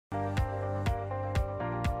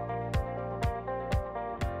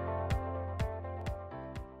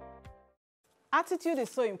Attitude is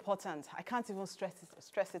so important. I can't even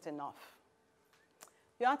stress it enough.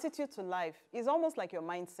 Your attitude to life is almost like your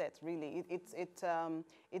mindset, really.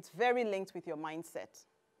 It's very linked with your mindset.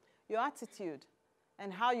 Your attitude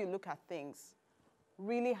and how you look at things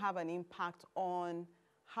really have an impact on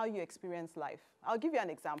how you experience life. I'll give you an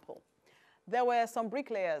example. There were some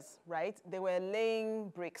bricklayers, right? They were laying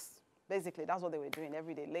bricks. Basically, that's what they were doing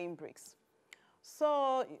every day, laying bricks.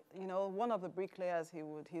 So, you know, one of the bricklayers,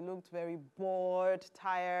 he looked very bored,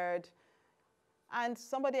 tired. And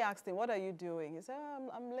somebody asked him, "What are you doing?" He said,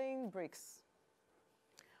 I'm laying bricks.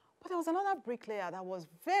 But there was another bricklayer that was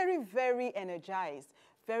very, very energized,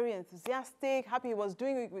 very enthusiastic, happy. He was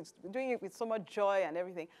doing it with so much joy and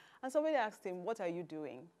everything. And somebody asked him, "What are you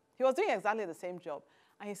doing?" He was doing exactly the same job.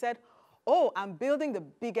 And he said, "Oh, I'm building the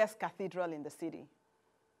biggest cathedral in the city."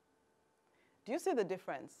 Do you see the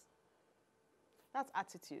difference? That's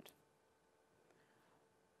attitude.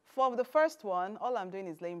 For the first one, all I'm doing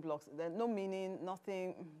is laying blocks. There's no meaning,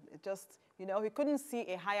 nothing. It just, you know, he couldn't see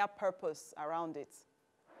a higher purpose around it.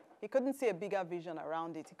 He couldn't see a bigger vision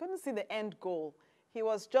around it. He couldn't see the end goal. He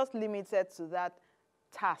was just limited to that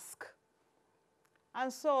task.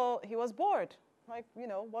 And so he was bored. Like, you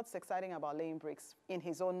know, what's exciting about laying bricks in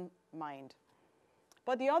his own mind?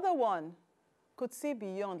 But the other one could see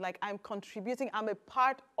beyond, like, I'm contributing, I'm a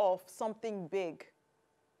part of something big.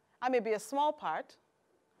 I may be a small part,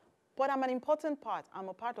 but I'm an important part. I'm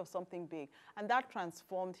a part of something big. And that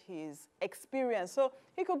transformed his experience. So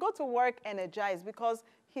he could go to work energized because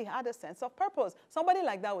he had a sense of purpose. Somebody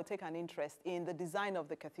like that would take an interest in the design of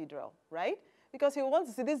the cathedral, right? Because he wants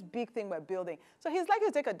to see this big thing we're building. So he's likely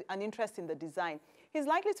to take an interest in the design. He's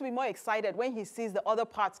likely to be more excited when he sees the other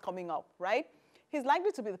parts coming up, right? He's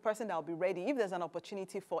likely to be the person that will be ready if there's an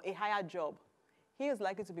opportunity for a higher job. He is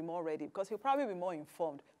likely to be more ready because he'll probably be more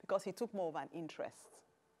informed because he took more of an interest.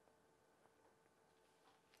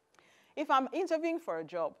 If I'm interviewing for a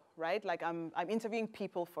job, right, like I'm interviewing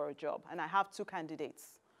people for a job, and I have two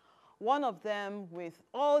candidates, one of them with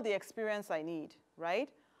all the experience I need, right,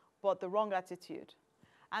 but the wrong attitude,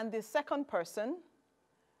 and the second person,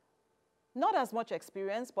 not as much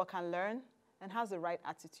experience, but can learn and has the right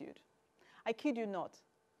attitude. I kid you not.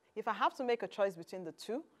 If I have to make a choice between the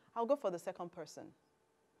two, I'll go for the second person.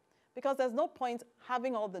 Because there's no point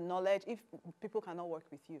having all the knowledge if people cannot work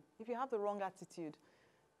with you. If you have the wrong attitude,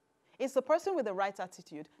 it's the person with the right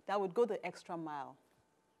attitude that would go the extra mile,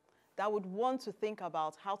 that would want to think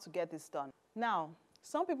about how to get this done. Now,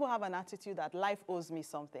 some people have an attitude that life owes me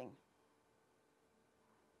something.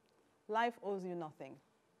 Life owes you nothing.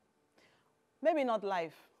 Maybe not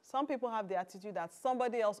life. Some people have the attitude that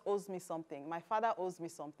somebody else owes me something. My father owes me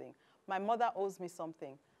something. My mother owes me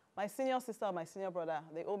something. My senior sister or my senior brother,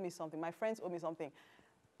 they owe me something. My friends owe me something.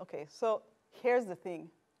 Okay, so here's the thing.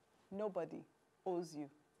 Nobody owes you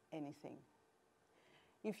anything.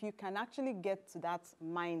 If you can actually get to that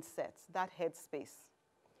mindset, that headspace,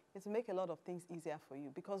 it will make a lot of things easier for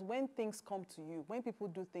you. Because when things come to you, when people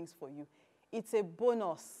do things for you, it's a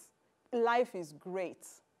bonus. Life is great.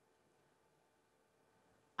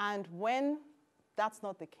 And when that's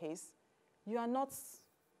not the case, you're not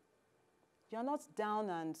down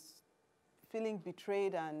and feeling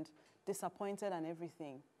betrayed and disappointed and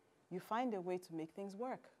everything. You find a way to make things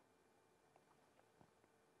work.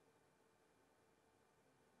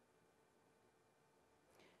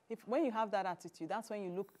 When you have that attitude, that's when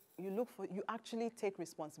you actually take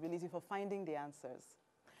responsibility for finding the answers.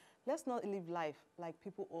 Let's not live life like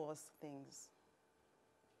people owe us things.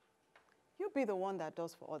 You be the one that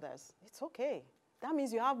does for others. It's okay. That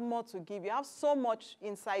means you have more to give. You have so much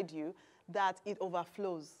inside you that it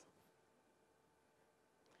overflows.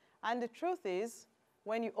 And the truth is,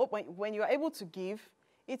 when you are able to give,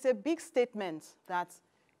 it's a big statement that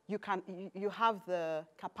you have the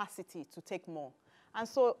capacity to take more. And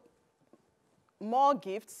so more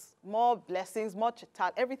gifts, more blessings, more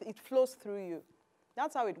everything, it flows through you.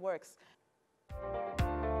 That's how it works.